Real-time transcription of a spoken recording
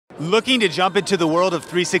Looking to jump into the world of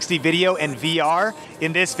 360 video and VR?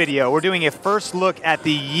 In this video, we're doing a first look at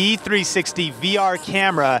the Yi 360 VR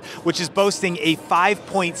camera, which is boasting a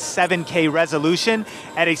 5.7K resolution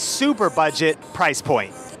at a super budget price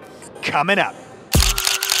point. Coming up.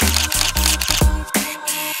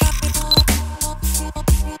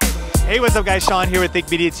 Hey, what's up guys? Sean here with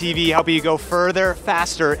Think Media TV, helping you go further,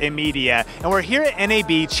 faster in media. And we're here at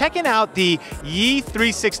NAB checking out the Yi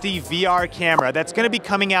 360 VR camera that's gonna be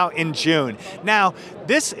coming out in June. Now,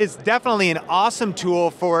 this is definitely an awesome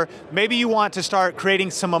tool for maybe you want to start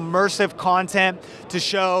creating some immersive content to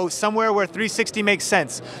show somewhere where 360 makes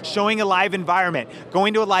sense, showing a live environment,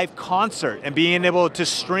 going to a live concert and being able to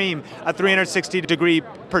stream a 360-degree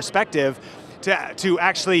perspective to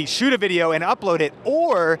actually shoot a video and upload it,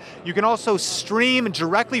 or you can also stream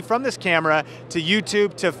directly from this camera to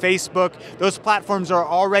YouTube, to Facebook. Those platforms are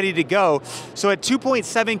all ready to go. So at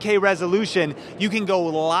 2.7K resolution, you can go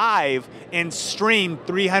live and stream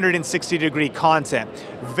 360-degree content.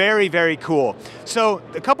 Very, very cool. So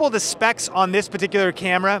a couple of the specs on this particular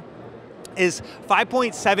camera is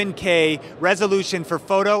 5.7K resolution for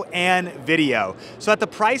photo and video. So at the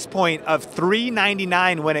price point of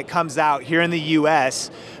 $399 when it comes out here in the US,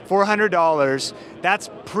 $400, that's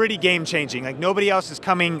pretty game changing. Like nobody else is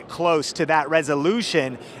coming close to that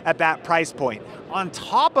resolution at that price point. On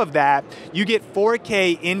top of that, you get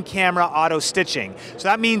 4K in-camera auto stitching. So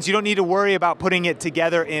that means you don't need to worry about putting it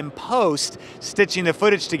together in post, stitching the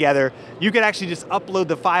footage together. You could actually just upload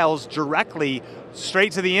the files directly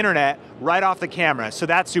straight to the internet right off the camera. So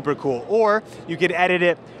that's super cool. Or you could edit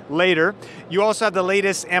it later. You also have the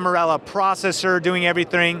latest Amarella processor doing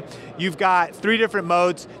everything. You've got 3 different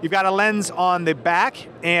modes. You've got a lens on the back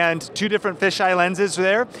and 2 different fisheye lenses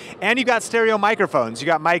there. And you've got stereo microphones. You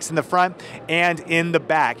got mics in the front and in the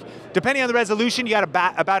back. Depending on the resolution, you got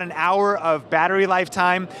about an hour of battery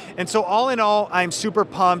lifetime. And so all in all, I'm super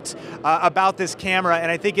pumped about this camera, and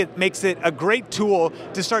I think it makes it a great tool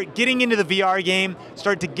to start getting into the VR game,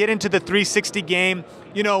 start to get into the 360 game.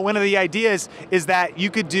 You know, one of the ideas is that you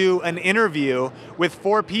could do an interview with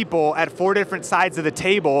 4 people at 4 different sides of the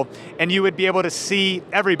table, and you would be able to see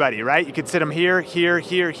everybody, right? You could sit them here, here,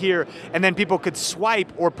 here, here, and then people could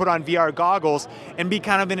swipe or put on VR goggles and be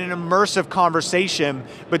kind of in an immersive conversation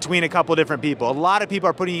between a couple different people. A lot of people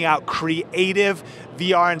are putting out creative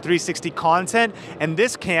VR and 360 content, and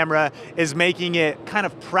this camera is making it kind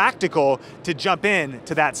of practical to jump in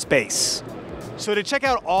to that space. So to check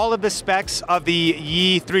out all of the specs of the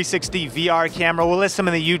Yi 360 VR camera, we'll list them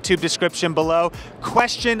in the YouTube description below.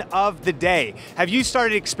 Question of the day. Have you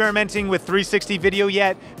started experimenting with 360 video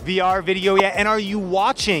yet, VR video yet, and are you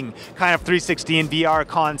watching kind of 360 and VR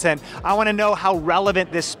content? I want to know how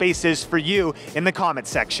relevant this space is for you in the comments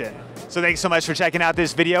section. So thanks so much for checking out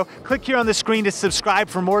this video. Click here on the screen to subscribe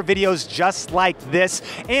for more videos just like this,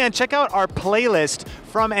 and check out our playlist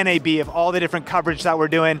from NAB of all the different coverage that we're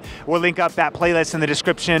doing. We'll link up that playlist in the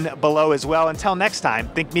description below as well. Until next time,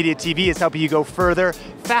 Think Media TV is helping you go further,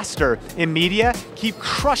 faster in media. Keep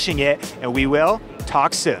crushing it, and we will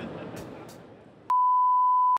talk soon.